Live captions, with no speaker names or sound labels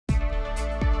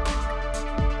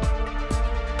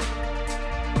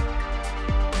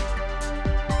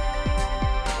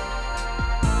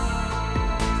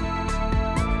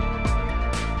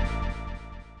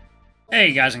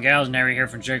Hey guys and gals, Nary here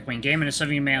from Jake Wing Gaming and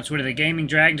 70 Man Twitter the Gaming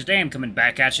Dragon. Today I'm coming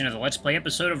back at you another Let's Play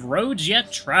episode of Roads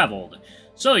Yet Traveled.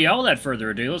 So y'all, without further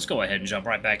ado, let's go ahead and jump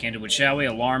right back into it, shall we?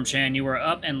 Alarm Chan, you are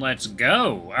up and let's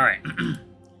go! Alright.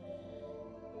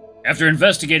 After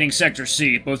investigating Sector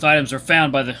C, both items are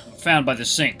found by the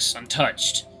sinks,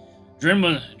 untouched.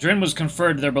 Drin was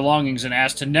conferred their belongings and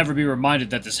asked to never be reminded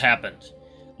that this happened.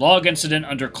 Log incident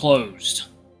under closed.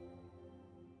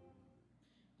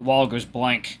 The wall goes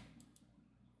blank.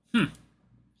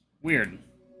 Weird.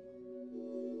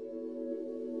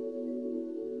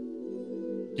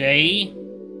 Day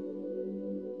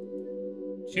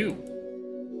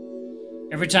 2.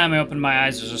 Every time I open my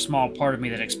eyes, there's a small part of me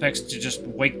that expects to just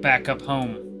wake up back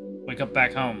home.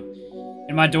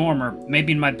 In my dorm, or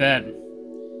maybe in my bed.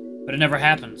 But it never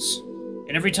happens.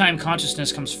 And every time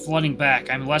consciousness comes flooding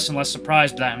back, I'm less and less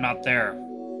surprised that I'm not there.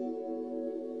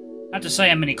 Not to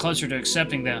say I'm any closer to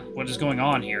accepting what is going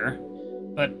on here,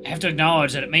 but I have to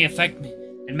acknowledge that it may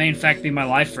in fact be my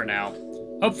life for now.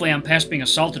 Hopefully I'm past being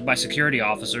assaulted by security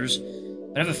officers,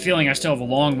 but I have a feeling I still have a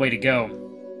long way to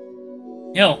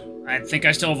go. Hell, I think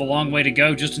I still have a long way to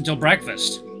go just until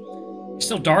breakfast. It's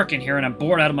still dark in here and I'm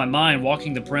bored out of my mind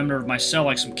walking the perimeter of my cell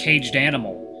like some caged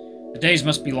animal. The days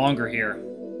must be longer here.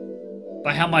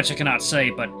 By how much I cannot say,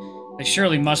 but they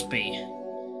surely must be.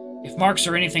 If marks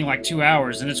are anything like 2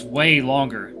 hours, then it's way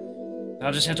longer. But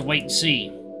I'll just have to wait and see.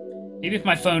 Maybe if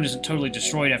my phone isn't totally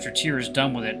destroyed after Tyr is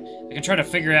done with it, I can try to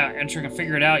figure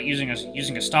it out using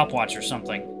a stopwatch or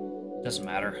something. It doesn't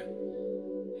matter.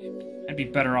 I'd be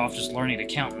better off just learning to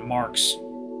count in marks.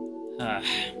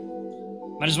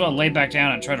 Might as well lay back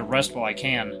down and try to rest while I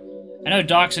can. I know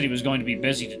Doc said he was going to be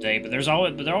busy today, but there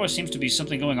always seems to be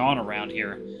something going on around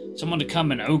here. Someone to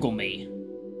come and ogle me.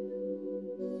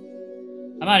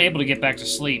 I'm not able to get back to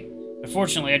sleep, but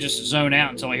fortunately I just zone out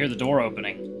until I hear the door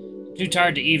opening. I'm too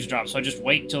tired to eavesdrop, so I just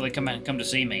wait until they come to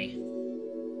see me.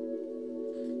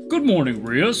 Good morning,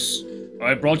 Rias.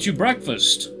 I brought you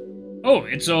breakfast. Oh,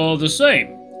 it's the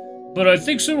same. But I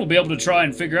think soon we'll be able to try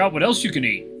and figure out what else you can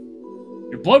eat.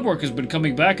 Your blood work has been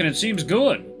coming back and it seems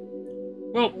good.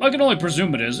 Well, I can only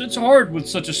presume it is. It's hard with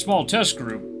such a small test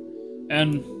group.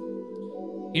 And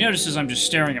he notices I'm just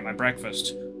staring at my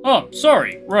breakfast. Oh,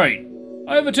 sorry, right.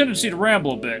 I have a tendency to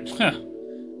ramble a bit.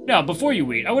 Now, before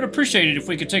you eat, I would appreciate it if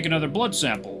we could take another blood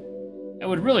sample. That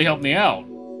would really help me out.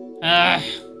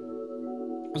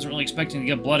 Wasn't really expecting to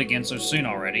get blood again so soon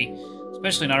already,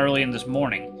 especially not early in this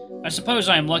morning. I suppose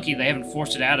I am lucky they haven't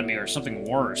forced it out of me or something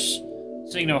worse.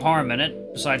 Seeing no harm in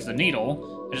it, besides the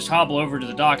needle, I just hobble over to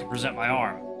the doc and present my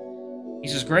arm.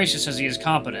 He's as gracious as he is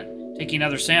competent, taking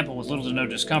another sample with little to no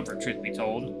discomfort, truth be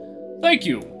told. Thank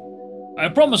you. I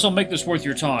promise I'll make this worth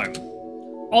your time.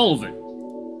 All of it.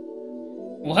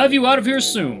 We'll have you out of here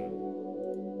soon.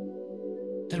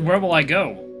 Then where will I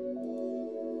go?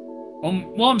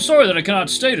 Well, I'm sorry that I cannot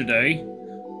stay today.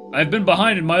 I have been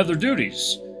behind in my other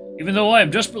duties, even though I am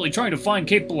desperately trying to find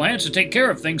capable hands to take care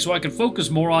of things so I can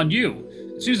focus more on you.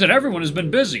 It seems that everyone has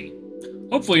been busy.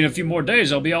 Hopefully in a few more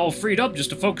days I'll be all freed up just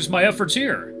to focus my efforts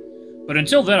here. But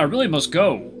until then, I really must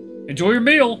go. Enjoy your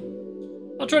meal.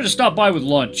 I'll try to stop by with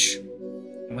lunch.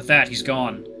 And with that, he's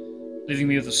gone, leaving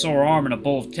me with a sore arm and a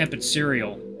bowl of tepid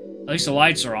cereal. At least the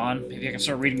lights are on. Maybe I can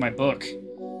start reading my book.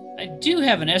 I do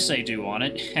have an essay due on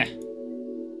it.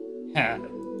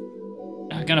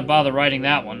 Not gonna bother writing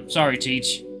that one. Sorry,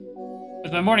 Teach.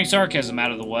 With my morning sarcasm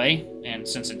out of the way, and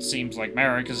since it seems like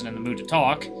Merrick isn't in the mood to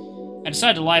talk, I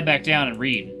decide to lie back down and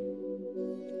read.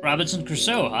 Robinson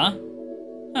Crusoe, huh?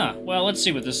 Well, let's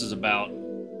see what this is about.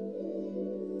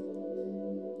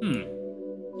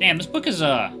 Damn, this book is,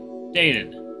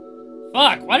 dated.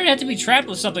 Fuck, why did it have to be trapped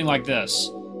with something like this?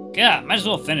 God, might as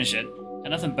well finish it. Got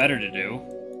nothing better to do.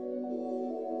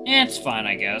 It's fine,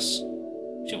 I guess.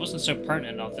 Wish it wasn't so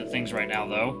pertinent on the things right now,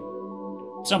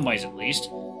 though. In some ways, at least.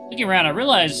 Looking around, I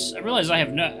realize I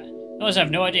have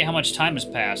no idea how much time has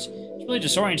passed. It's really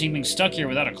disorienting being stuck here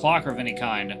without a clock or of any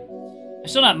kind. I'm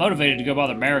still not motivated to go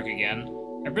bother Merrick again.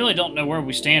 I really don't know where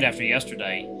we stand after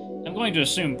yesterday. I'm going to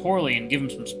assume poorly and give him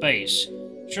some space.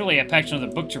 Surely I packed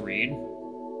another book to read.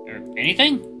 Or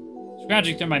anything?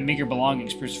 Scrounging through my meager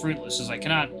belongings proves fruitless, as I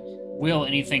cannot will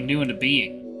anything new into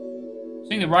being.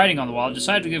 Seeing the writing on the wall, I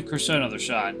decided to give Crusoe another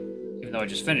shot, even though I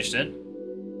just finished it.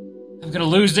 I'm gonna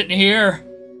lose it in here!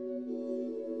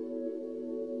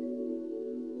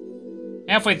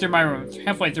 Halfway through my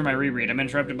reread, I'm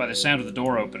interrupted by the sound of the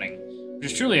door opening,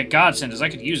 which is truly a godsend, as I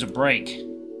could use a break.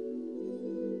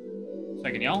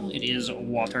 Second, y'all. It is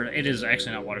water. It is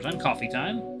actually not water time. Coffee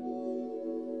time.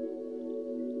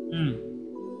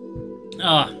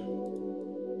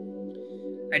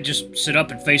 I just sit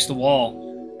up and face the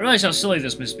wall. I realize how silly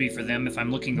this must be for them. If I'm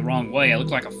looking the wrong way, I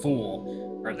look like a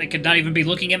fool. Or they could not even be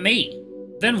looking at me.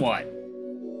 Then what?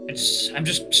 I'm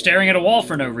just staring at a wall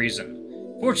for no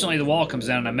reason. Fortunately, the wall comes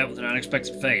down and I'm met with an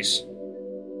unexpected face.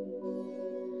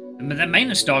 And that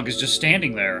maintenance dog is just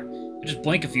standing there. I just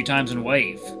blink a few times and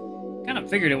wave. Kind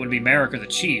of figured it would be Merrick or the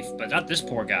chief, but not this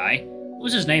poor guy. What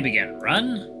was his name again?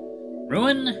 Ruin?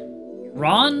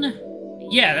 Ron?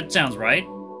 Yeah, that sounds right.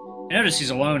 I notice he's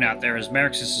alone out there as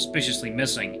Merrick is suspiciously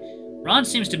missing. Ron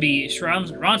seems to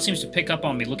pick up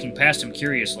on me looking past him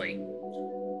curiously.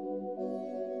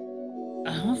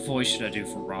 What voice should I do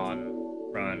for Ron?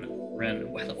 Ren.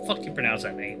 How the fuck do you pronounce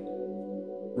that name?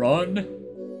 Ron?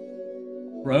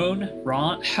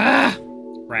 Ha!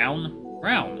 Round,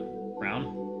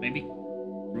 maybe?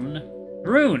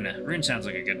 Rune sounds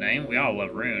like a good name. We all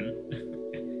love Rune.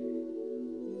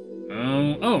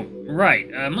 Oh, right.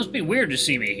 Must be weird to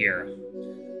see me here.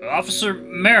 Officer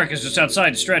Merrick is just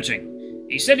outside stretching.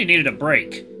 He said he needed a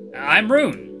break. I'm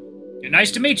Rune.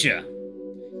 Nice to meet you.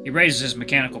 He raises his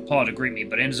mechanical paw to greet me,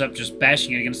 but ends up just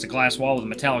bashing it against the glass wall with a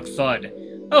metallic thud.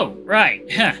 Oh, right.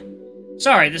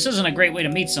 Sorry, this isn't a great way to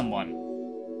meet someone.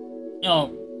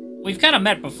 Oh, we've kind of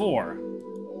met before.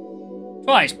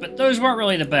 Twice, but those weren't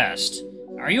really the best.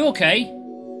 Are you okay?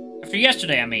 After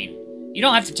yesterday, I mean. You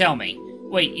don't have to tell me.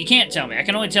 Wait, you can't tell me. I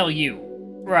can only tell you.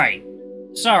 Right.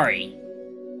 Sorry.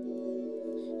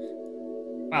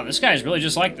 Wow, this guy's really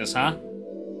just like this, huh?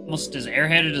 Almost as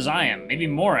airheaded as I am. Maybe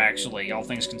more, actually, all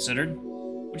things considered.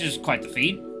 Which is quite the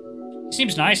feat. He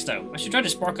seems nice, though. I should try to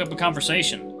spark up a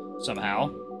conversation.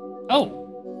 Somehow.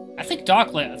 Oh! I think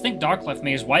Doc left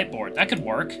me his whiteboard. That could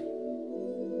work.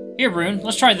 Here, Rune,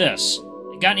 let's try this.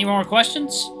 Got any more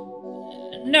questions?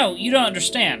 No, you don't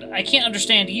understand. I can't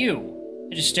understand you.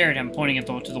 I just stare at him, pointing to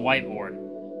the whiteboard.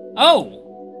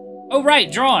 Oh! Oh,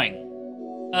 right, drawing.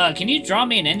 Can you draw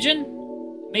me an engine?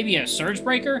 Maybe a surge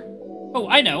breaker? Oh,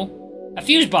 I know. A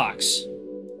fuse box.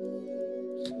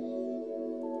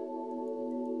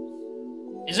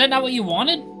 Is that not what you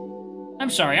wanted? I'm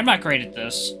sorry, I'm not great at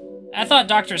this. I thought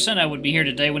Dr. Senna would be here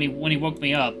today when he woke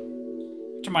me up.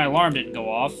 After my alarm didn't go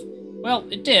off. Well,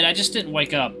 it did, I just didn't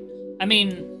wake up. I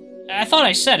mean, I thought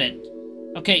I said it.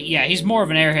 Okay, yeah, he's more of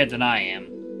an airhead than I am.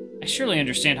 I surely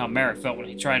understand how Merrick felt when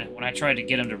I tried to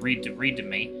get him to read to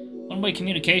me. One-way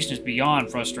communication is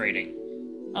beyond frustrating.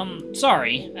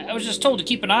 Sorry. I was just told to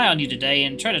keep an eye on you today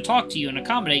and try to talk to you and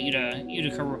accommodate you to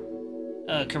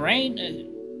Karain?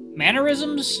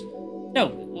 Mannerisms? No,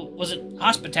 was it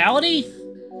hospitality?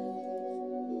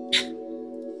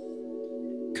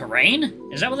 Karain?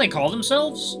 Is that what they call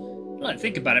themselves? Well, I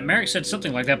think about it, Merrick said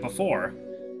something like that before.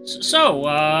 So,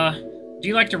 do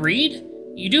you like to read?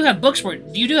 You do have books where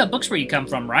you come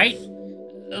from, right?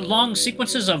 Long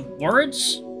sequences of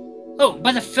words? Oh,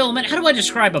 by the filament, how do I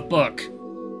describe a book?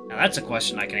 Now that's a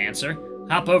question I can answer.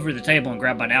 Hop over to the table and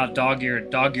grab my now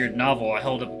dog-eared novel I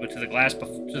held up to the glass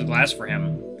for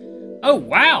him. Oh,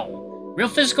 wow! Real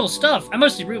physical stuff. I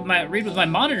mostly read with my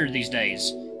monitor these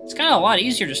days. It's kind of a lot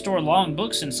easier to store long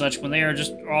books and such when they are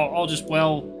just all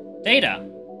data.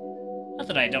 Not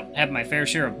that I don't have my fair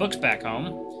share of books back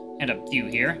home, and a few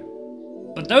here.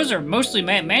 But those are mostly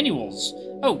manuals.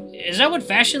 Oh, is that what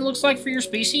fashion looks like for your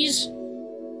species?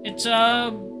 It's,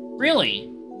 really.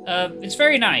 It's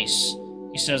very nice,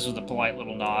 he says with a polite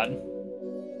little nod.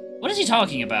 What is he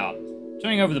talking about?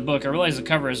 Turning over the book, I realize the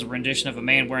cover is a rendition of a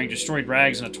man wearing destroyed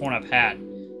rags and a torn-up hat.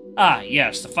 Ah,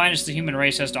 yes, the finest the human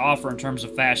race has to offer in terms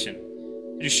of fashion.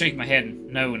 I just shake my head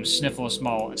no and stifle a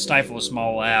small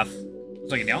laugh.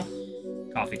 Looks like a deal.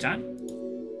 Coffee time.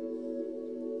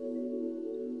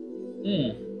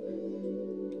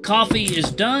 Coffee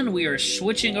is done. We are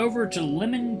switching over to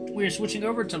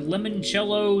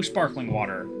limoncello sparkling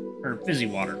water. Or fizzy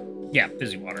water. Yeah,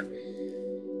 fizzy water.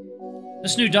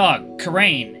 This new dog,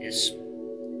 Karain, is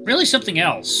really something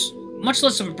else. Much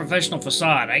less of a professional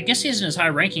facade. I guess he isn't as high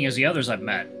ranking as the others I've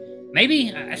met.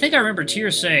 Maybe? I think I remember Tyr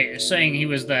saying he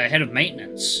was the head of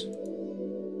maintenance.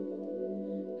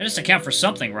 That has to count for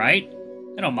something, right?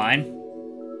 I don't mind.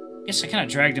 Guess I kind of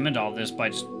dragged him into all this by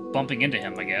just bumping into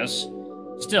him, I guess.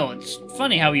 Still, it's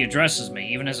funny how he addresses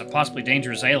me, even as a possibly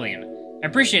dangerous alien. I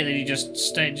appreciate that he just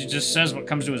says what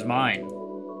comes to his mind.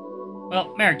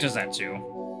 Well, Merrick does that too.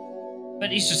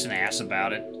 But he's just an ass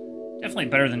about it. Definitely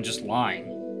better than just lying.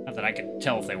 Not that I could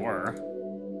tell if they were.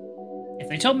 If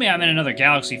they told me I'm in another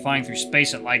galaxy flying through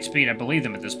space at light speed, I believe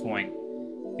them at this point.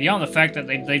 Beyond the fact that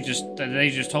they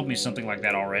just told me something like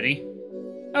that already.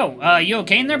 Oh, you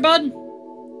okay in there, bud?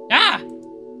 Ah!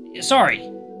 Sorry.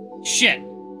 Shit.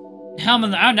 Now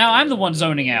I'm the one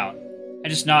zoning out. I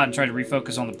just nod and try to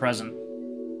refocus on the present.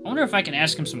 I wonder if I can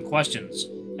ask him some questions.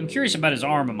 I'm curious about his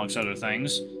arm, amongst other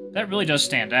things. That really does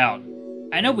stand out.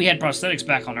 I know we had prosthetics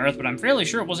back on Earth, but I'm fairly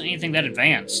sure it wasn't anything that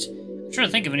advanced. I'm trying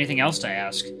to think of anything else to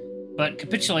ask, but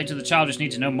capitulate to the childish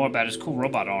need to know more about his cool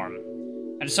robot arm.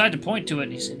 I decide to point to it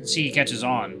and see he catches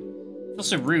on. I feel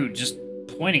so rude just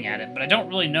pointing at it, but I don't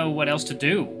really know what else to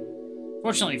do.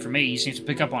 Fortunately for me, he seems to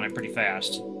pick up on it pretty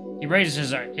fast. He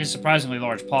raises his surprisingly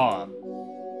large paw up,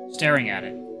 staring at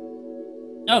it.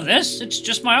 Oh, this? It's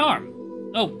just my arm.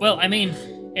 Oh, well, I mean,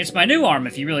 it's my new arm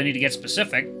if you really need to get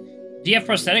specific. Do you have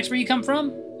prosthetics where you come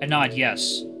from? I nod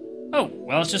yes. Oh,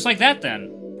 well, it's just like that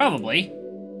then. Probably.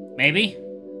 Maybe.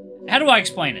 How do I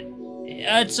explain it?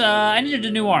 I needed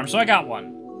a new arm, so I got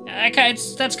one.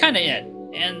 That's kind of it.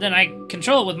 And then I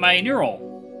control it with my neural.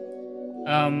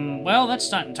 Well,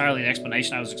 that's not entirely the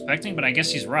explanation I was expecting, but I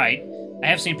guess he's right. I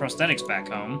have seen prosthetics back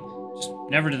home, just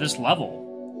never to this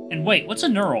level. And wait, what's a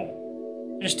neural?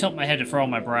 I just tilt my head to furrow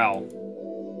my brow.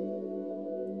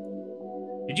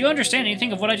 Did you understand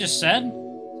anything of what I just said?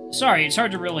 Sorry, it's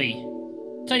hard to really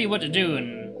tell you what to do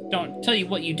and don't tell you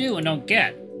what you do and don't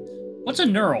get. What's a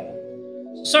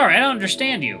neural? Sorry, I don't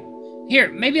understand you.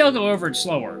 Here, maybe I'll go over it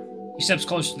slower. He steps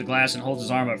closer to the glass and holds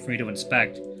his arm up for me to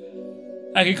inspect.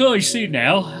 I can clearly see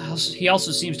now. He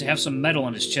also seems to have some metal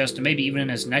in his chest and maybe even in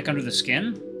his neck under the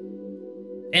skin.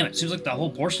 Damn, it seems like the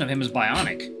whole portion of him is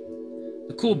bionic.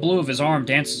 The cool blue of his arm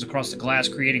dances across the glass,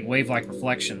 creating wave-like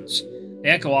reflections. They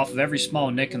echo off of every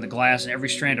small nick in the glass and every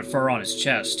strand of fur on his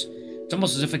chest. It's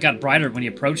almost as if it got brighter when he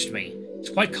approached me. It's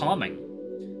quite calming.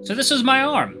 So this is my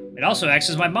arm. It also acts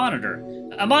as my monitor.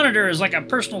 A monitor is like a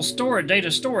personal data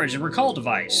storage and recall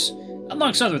device,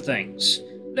 amongst other things.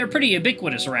 They're pretty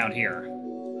ubiquitous around here.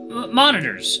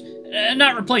 Monitors,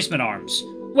 not replacement arms.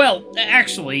 Well,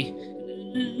 actually,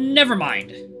 never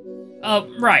mind.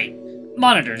 Right.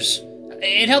 Monitors.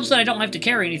 It helps that I don't have to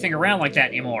carry anything around like that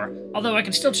anymore, although I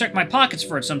can still check my pockets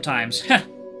for it sometimes.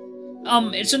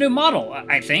 It's a new model,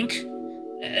 I think.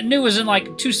 New as in,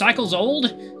 like, 2 cycles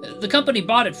old? The company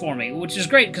bought it for me, which is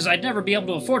great because I'd never be able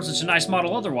to afford such a nice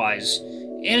model otherwise.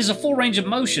 It has a full range of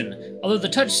motion, although the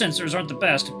touch sensors aren't the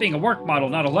best, being a work model,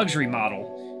 not a luxury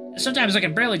model. Sometimes I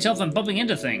can barely tell if I'm bumping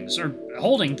into things, or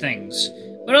holding things,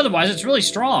 but otherwise it's really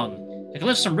strong. I can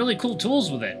lift some really cool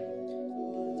tools with it.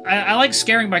 I like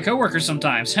scaring my coworkers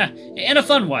sometimes, in a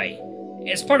fun way.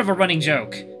 It's part of a running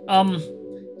joke.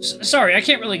 Sorry, I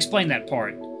can't really explain that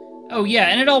part. Oh yeah,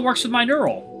 and it all works with my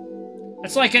neural.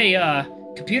 It's like a,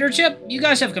 computer chip? You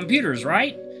guys have computers,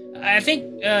 right? I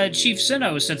think, Chief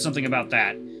Sinnoh said something about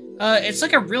that. It's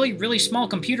like a really, really small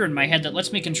computer in my head that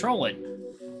lets me control it.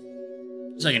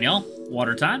 Second, y'all.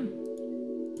 Water time.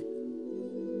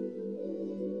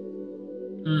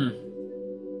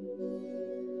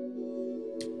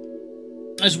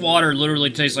 This water literally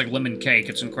tastes like lemon cake.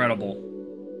 It's incredible.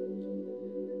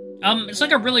 It's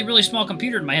like a really, really small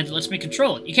computer in my head that lets me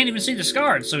control it. You can't even see the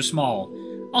scar, it's so small.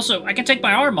 Also, I can take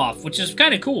my arm off, which is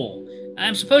kind of cool.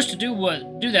 I'm supposed to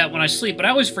do that when I sleep, but I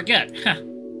always forget.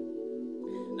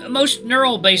 Most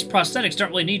neural-based prosthetics don't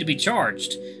really need to be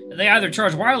charged. They either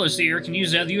charge wirelessly or can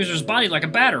use the other user's body like a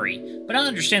battery, but I don't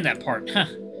understand that part.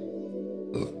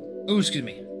 Ooh, excuse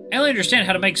me. I only understand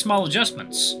how to make small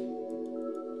adjustments.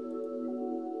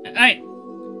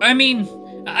 I mean,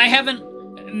 I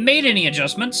haven't made any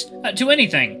adjustments to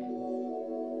anything.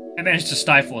 I managed to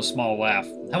stifle a small laugh.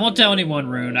 I won't tell anyone,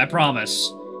 Rune, I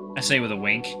promise, I say with a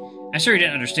wink. I'm sure he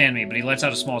didn't understand me, but he lets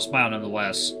out a small smile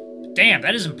nonetheless. Damn,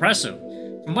 that is impressive.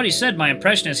 From what he said, my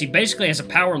impression is he basically has a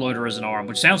power loader as an arm,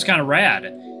 which sounds kind of rad.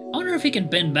 I wonder if he can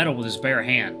bend metal with his bare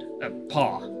hand.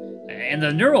 Paw. And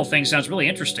the neural thing sounds really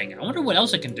interesting. I wonder what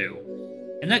else it can do.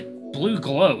 And that blue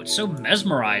glow, it's so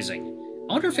mesmerizing.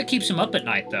 I wonder if it keeps him up at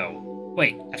night, though.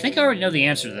 Wait, I think I already know the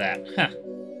answer to that.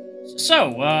 So,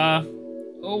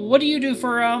 what do you do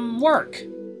for, work?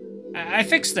 I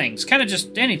fix things, kind of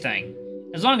just anything.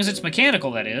 As long as it's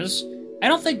mechanical, that is. I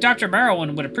don't think Dr.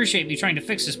 Marrowan would appreciate me trying to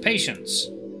fix his patients.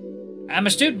 I'm a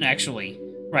student, actually.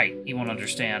 Right, you won't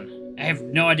understand. I have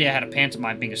no idea how to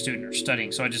pantomime being a student or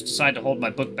studying, so I just decided to hold my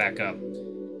book back up.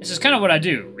 This is kind of what I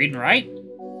do. Read and write?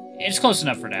 It's close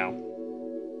enough for now.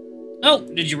 Oh,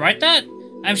 did you write that?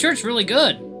 I'm sure it's really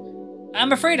good.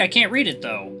 I'm afraid I can't read it,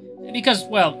 though. Because,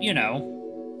 well, you know.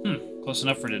 Close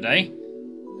enough for today.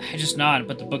 I just nod and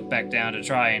put the book back down to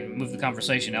try and move the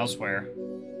conversation elsewhere.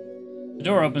 The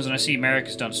door opens and I see Merrick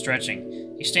is done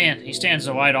stretching. He stands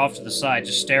wide off to the side,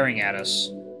 just staring at us.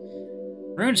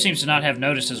 Rune seems to not have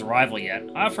noticed his arrival yet.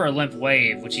 I offer a limp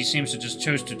wave, which he seems to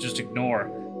chose to ignore,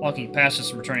 walking past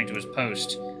us and returning to his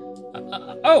post.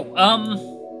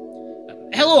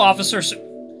 Hello, officer.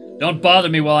 Don't bother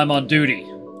me while I'm on duty.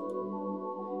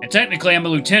 And technically I'm a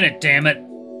lieutenant, damn it.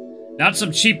 Not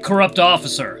some cheap, corrupt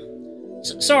officer.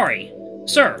 Sorry,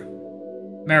 sir.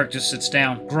 Merrick just sits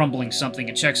down, grumbling something,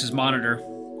 and checks his monitor.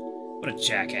 What a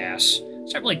jackass.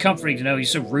 It's not really comforting to know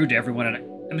he's so rude to everyone,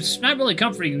 it's not really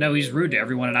comforting to know he's rude to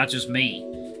everyone and not just me.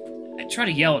 I try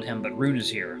to yell at him, but Rune is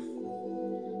here.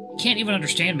 He can't even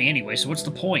understand me anyway, so what's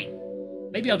the point?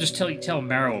 Maybe I'll just tell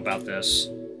Marrow about this.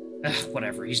 Ugh,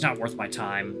 whatever, he's not worth my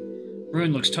time.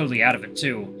 Rune looks totally out of it,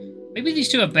 too. Maybe these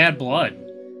two have bad blood.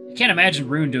 I can't imagine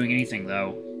Rune doing anything,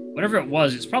 though. Whatever it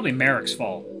was, it's probably Merrick's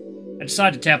fault. I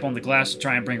decide to tap on the glass to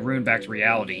try and bring Rune back to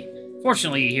reality.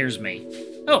 Fortunately, he hears me.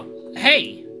 Oh,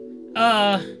 hey.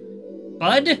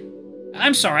 Bud?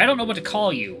 I'm sorry, I don't know what to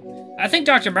call you. I think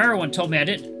Dr. Merowin told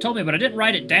me, but I didn't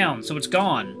write it down, so it's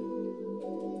gone.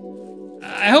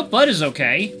 I hope Bud is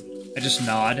okay. I just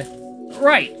nod.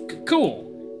 Right, cool.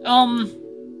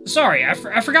 Sorry, I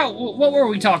forgot, what were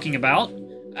we talking about?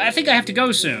 I think I have to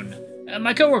go soon.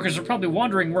 My coworkers are probably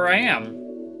wondering where I am.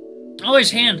 I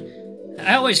always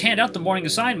hand out the morning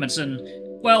assignments and,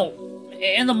 well,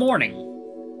 in the morning.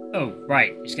 Oh,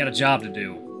 right, he's got a job to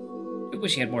do. I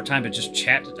wish he had more time to just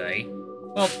chat today.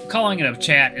 Well, calling it a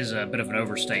chat is a bit of an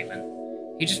overstatement.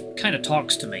 He just kind of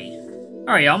talks to me.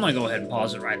 Alright, y'all, I'm gonna go ahead and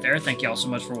pause it right there. Thank y'all so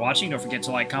much for watching. Don't forget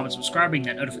to like, comment, subscribe, ring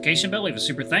that notification bell, leave a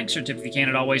super thanks, or a tip if you can,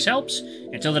 it always helps.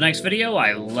 Until the next video,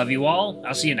 I love you all.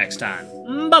 I'll see you next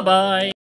time. Bye-bye!